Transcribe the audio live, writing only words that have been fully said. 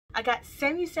I got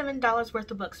 $77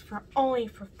 worth of books for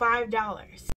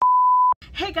 $5.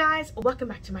 Hey guys, welcome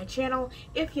back to my channel.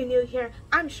 If you're new here,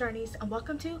 I'm Sharnice and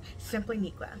welcome to Simply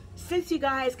Nikla. Since you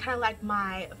guys kind of like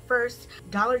my first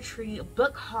Dollar Tree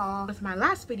book haul with my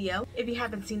last video, if you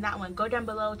haven't seen that one, go down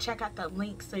below, check out the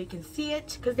link so you can see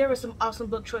it, because there were some awesome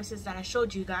book choices that I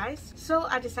showed you guys. So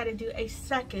I decided to do a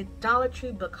second Dollar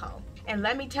Tree book haul. And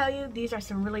let me tell you, these are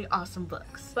some really awesome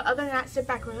books. But other than that, sit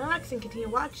back, relax, and continue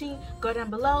watching. Go down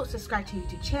below, subscribe to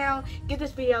YouTube channel, give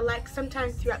this video a like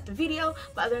sometime throughout the video.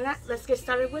 But other than that, let's get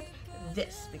started with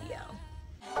this video.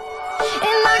 And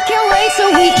I can't wait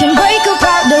so we can break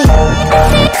apart.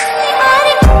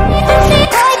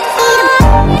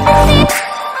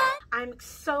 I'm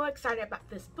so excited about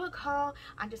this book haul.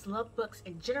 I just love books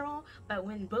in general, but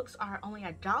when books are only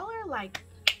 $1, like,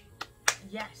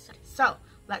 yes. So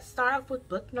let's start off with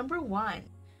book number 1.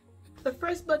 The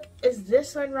first book is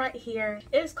this one right here.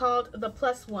 It is called The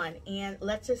Plus One, and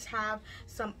let's just have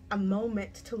a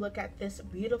moment to look at this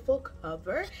beautiful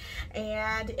cover.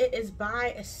 And it is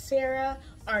by Sarah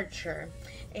Archer.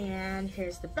 And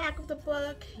here's the back of the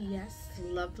book. Yes,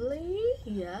 lovely.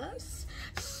 Yes.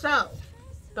 So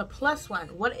The Plus One,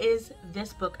 what is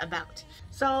this book about?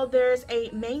 So there's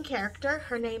a main character.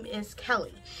 Her name is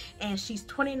Kelly, and she's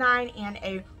 29 and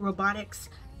a robotics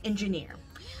engineer.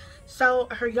 So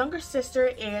her younger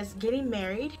sister is getting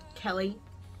married. Kelly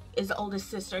is the oldest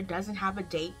sister, doesn't have a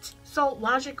date. So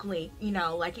logically, you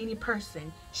know, like any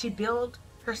person, she built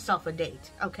herself a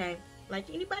date, okay? Like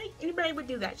anybody would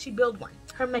do that. She built one.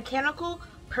 Her mechanical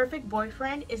perfect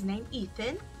boyfriend is named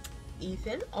Ethan,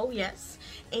 oh yes.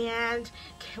 And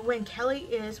when Kelly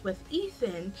is with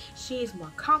Ethan, she is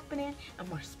more confident and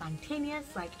more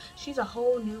spontaneous. Like, she's a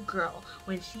whole new girl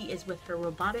when she is with her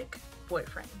robotic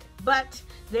boyfriend. But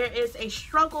there is a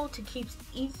struggle to keep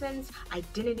Ethan's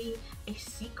identity a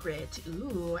secret.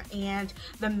 Ooh. And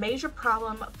the major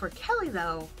problem for Kelly,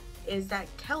 though, is that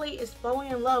Kelly is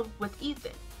falling in love with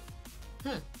Ethan.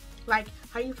 Like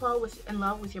how you fall in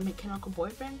love with your mechanical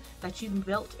boyfriend that you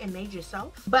built and made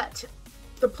yourself. But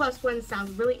The Plus One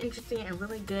sounds really interesting and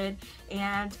really good,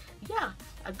 and yeah,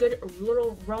 a good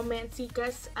little romance-y,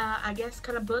 I guess,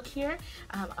 kind of book here.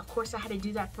 Of course, I had to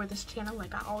do that for this channel,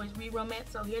 like I always read romance,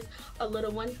 so here's a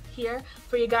little one here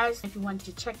for you guys if you wanted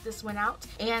to check this one out.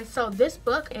 And so this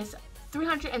book is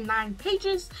 309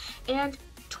 pages and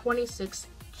 26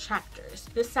 chapters.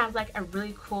 This sounds like a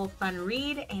really cool, fun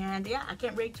read, and yeah, I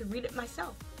can't wait to read it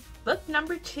myself. Book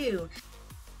number 2.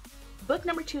 Book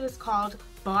number 2 is called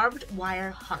Barbed Wire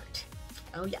Heart.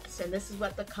 Oh yes, and this is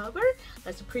what the cover.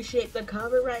 Let's appreciate the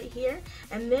cover right here.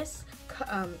 And this,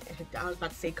 I was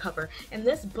about to say cover. And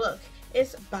this book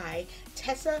is by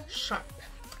Tessa Sharp.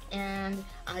 And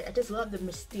I just love the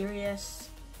mysterious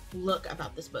look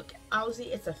about this book. Obviously,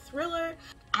 it's a thriller.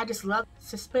 I just love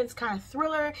suspense kind of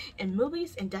thriller in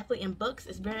movies, and definitely in books.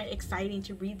 It's very exciting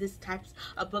to read this types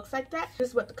of books like that. This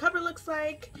is what the cover looks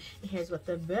like, and here's what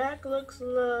the back looks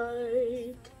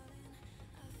like.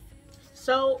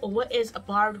 So what is a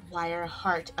Barbed Wire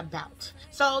Heart about?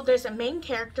 So there's a main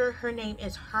character. Her name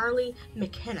is Harley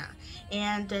McKenna,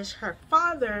 and there's her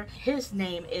father. His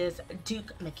name is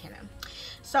Duke McKenna.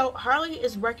 So Harley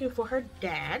is working for her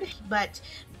dad, but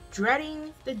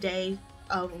dreading the day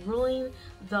of ruling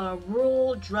the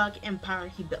rural drug empire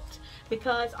he built,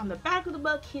 because on the back of the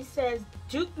book he says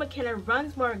Duke McKenna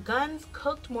runs more guns,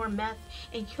 cooked more meth,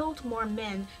 and killed more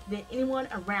men than anyone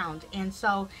around. And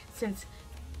so since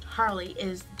Harley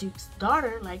is Duke's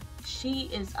daughter, like, she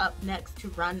is up next to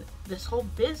run this whole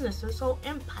business, this whole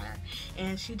empire,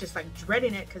 and she just like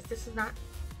dreading it, because this is not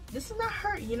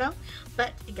her, you know.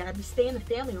 But you gotta be staying in the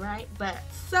family, right? But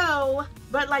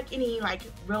like any like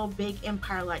real big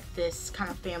empire like this kind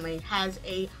of family has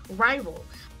a rival.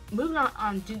 Moving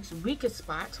on Duke's weakest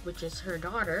spot, which is her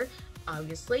daughter.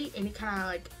 Obviously, any kind of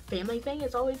like family thing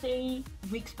is always a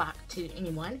weak spot to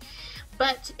anyone.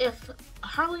 But if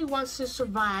Harley wants to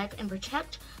survive and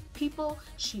protect people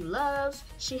she loves,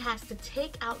 she has to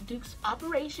take out Duke's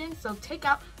operation. So take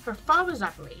out her father's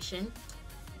operation.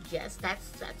 Yes,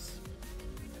 that's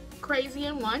crazy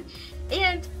in one.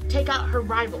 And take out her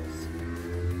rivals.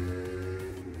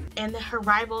 And her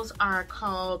rivals are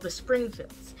called the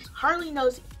Springfields. Harley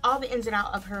knows all the ins and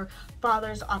outs of her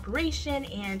father's operation,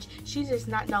 and she does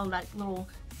not know that little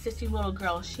sissy little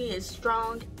girl. She is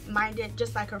strong-minded,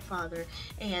 just like her father,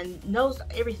 and knows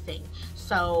everything.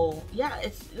 So yeah,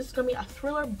 it's gonna be a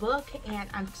thriller book, and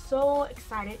I'm so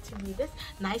excited to read this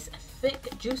nice, thick,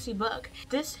 juicy book.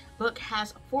 This book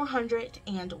has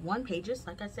 401 pages,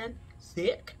 like I said,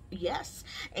 thick, yes,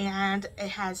 and it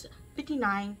has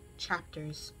 59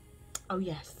 chapters. Oh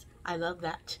yes, I love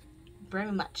that.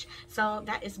 very much. So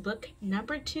that is book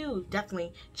number 2.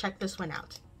 Definitely check this one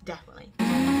out. Definitely.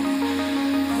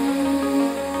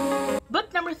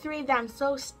 Book number 3 that I'm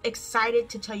so excited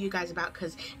to tell you guys about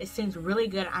because it seems really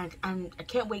good. I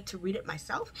can't wait to read it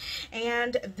myself.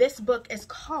 And this book is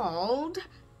called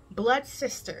Blood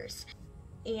Sisters.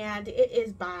 And it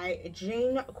is by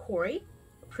Jane Corey.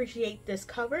 Appreciate this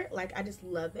cover. Like, I just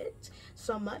love it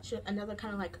so much. Another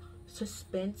kind of like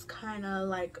suspense kind of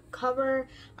like cover.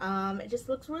 It just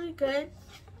looks really good.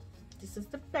 This is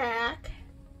the back.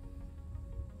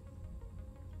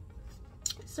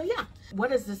 So yeah,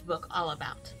 what is this book all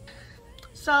about?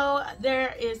 So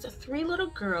there is 3 little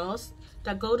girls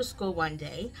that go to school one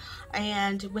day,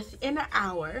 and within an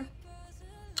hour,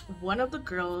 one of the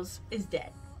girls is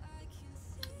dead.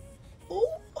 Ooh.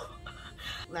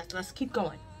 Let's keep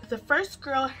going. The first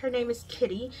girl, her name is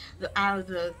Kitty. Out of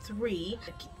the 3,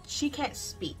 she can't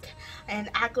speak and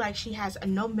act like she has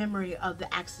no memory of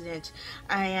the accident,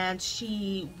 and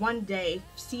she one day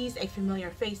sees a familiar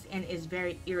face and is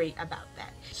very eerie about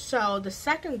that. So the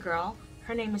second girl,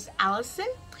 her name is Allison,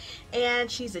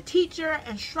 and she's a teacher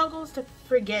and struggles to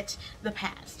forget the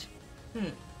past.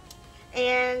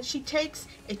 And she takes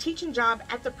a teaching job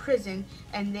at the prison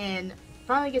and then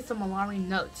finally gets some alarming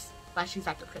notes while she's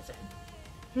at the prison.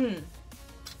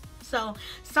 So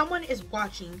someone is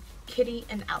watching Kitty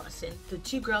and Allison, the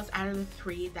 2 girls out of the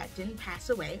 3 that didn't pass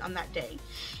away on that day.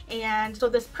 And so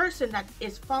this person that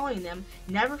is following them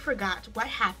never forgot what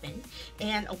happened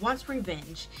and wants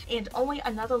revenge, and only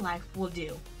another life will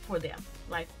do for them.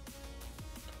 Like,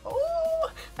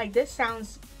 oh, like this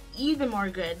sounds even more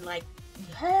good. Like,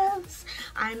 yes,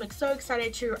 I'm so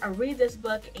excited to read this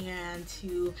book and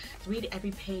to read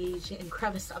every page and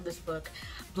crevice of this book.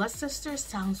 Blood Sisters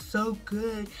sounds so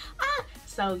good.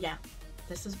 So yeah,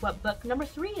 this is what book number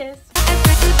 3 is.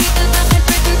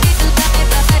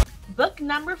 Book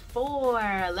number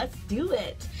 4, let's do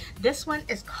it. This one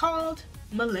is called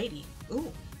Milady.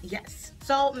 Ooh, yes.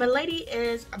 So Milady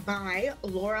is by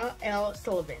Laura L.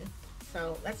 Sullivan.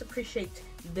 So let's appreciate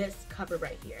this cover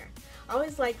right here. I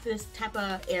always like this type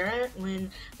of era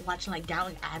when watching like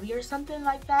Downton Abbey or something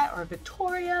like that, or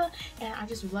Victoria, and I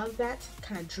just love that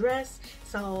kind of dress.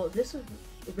 So this was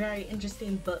a very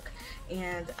interesting book,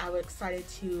 and I was excited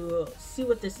to see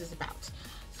what this is about.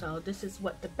 So this is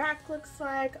what the back looks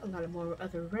like, a lot of more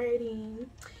other writing.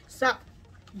 So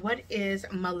what is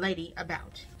Milady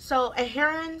about? So a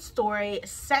heroine story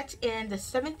set in the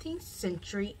 17th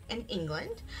century in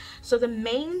England. So the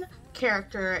main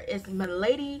character is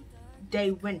Milady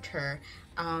de Winter,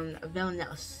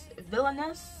 villainous.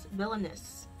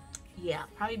 Yeah,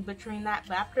 probably butchering that,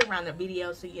 but after around the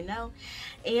video, so you know.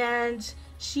 And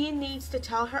she needs to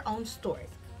tell her own story,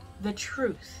 the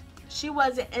truth. She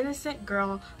was an innocent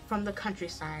girl from the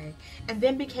countryside and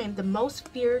then became the most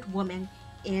feared woman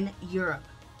in Europe.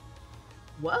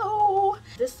 Whoa,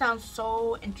 this sounds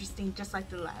so interesting, just like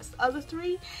the last other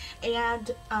 3.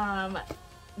 And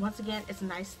once again, it's a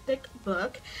nice thick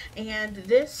book, and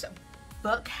this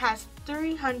book has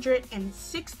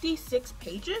 366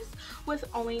 pages with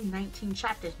only 19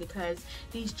 chapters because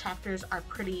these chapters are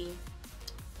pretty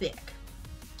thick.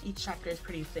 Each chapter is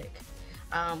pretty thick,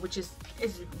 which is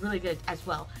really good as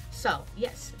well. So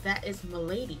yes, that is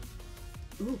Milady.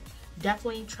 Ooh,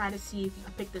 definitely try to see if you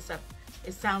can pick this up.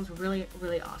 It sounds really,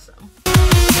 really awesome.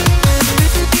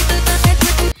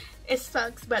 It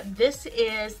sucks, but this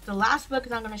is the last book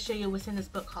that I'm going to show you what's in this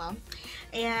book haul.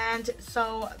 And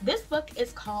so this book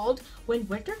is called When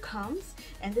Winter Comes,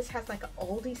 and this has like an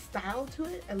oldie style to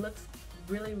it. It looks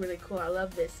really, really cool. I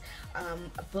love this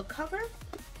book cover.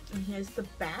 And here's the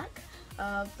back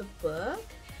of the book.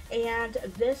 And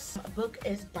this book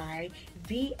is by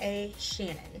V.A.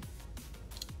 Shannon.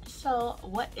 So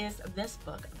what is this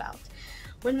book about?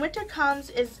 When Winter Comes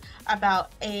is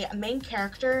about a main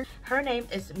character. Her name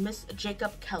is Miss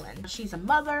Jacob Kellen. She's a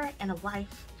mother and a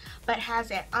wife, but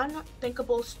has an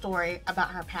unthinkable story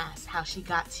about her past, how she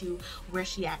got to where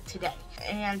she at today.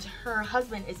 And her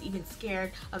husband is even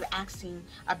scared of asking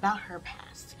about her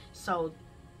past. So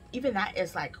even that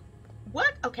is like,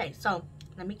 what? Okay, so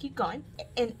let me keep going.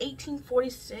 In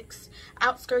 1846,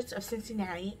 outskirts of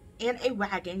Cincinnati, in a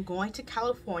wagon going to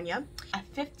California, a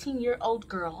 15-year-old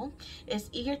girl is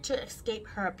eager to escape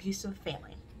her abusive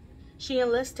family. She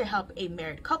enlists to help a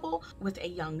married couple with a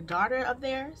young daughter of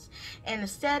theirs, and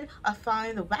instead of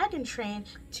following the wagon train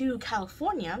to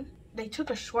California, they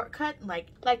took a shortcut. Like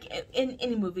in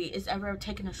any movie, is ever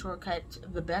taking a shortcut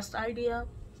the best idea?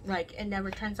 Like, it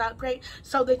never turns out great.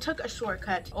 So they took a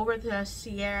shortcut over the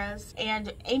Sierras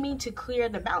and aiming to clear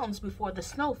the mountains before the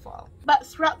snowfall. But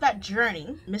throughout that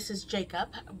journey, Mrs. Jacob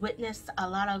witnessed a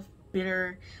lot of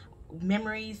bitter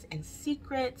memories and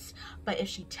secrets, but if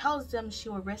she tells them, she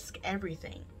will risk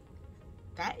everything.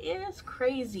 That is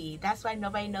crazy. That's why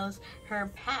nobody knows her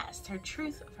past, her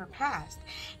truth of her past.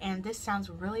 And this sounds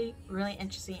really, really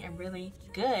interesting and really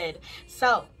good.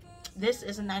 So this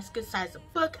is a nice good size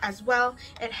book as well.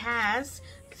 It has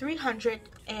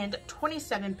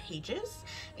 327 pages,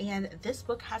 and this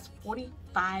book has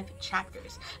 45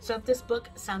 chapters. So if this book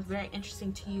sounds very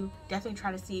interesting to you, definitely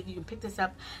try to see if you can pick this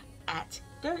up at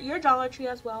your Dollar Tree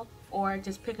as well, or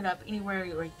just pick it up anywhere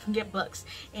where you can get books,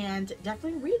 and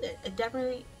definitely read it. It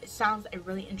definitely sounds a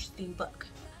really interesting book.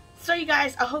 So you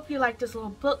guys, I hope you like this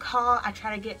little book haul. I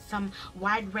try to get some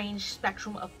wide range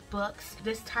spectrum of books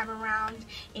this time around,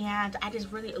 and I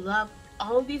just really love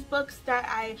all of these books that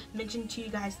I mentioned to you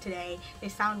guys today. They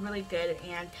sound really good,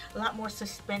 and a lot more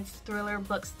suspense thriller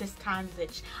books this time,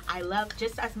 which I love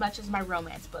just as much as my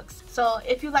romance books. So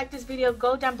if you like this video,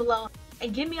 go down below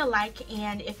and give me a like,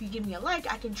 and if you give me a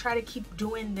like, I can try to keep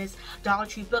doing this Dollar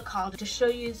Tree book haul to show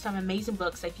you some amazing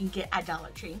books that you can get at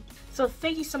Dollar Tree. So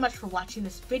thank you so much for watching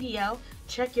this video.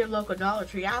 Check your local Dollar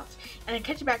Tree out, and I'll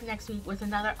catch you back next week with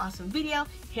another awesome video.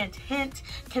 Hint, hint,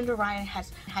 Kendall Ryan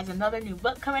has another new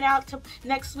book coming out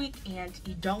next week, and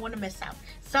you don't want to miss out.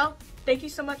 So thank you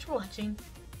so much for watching.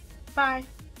 Bye.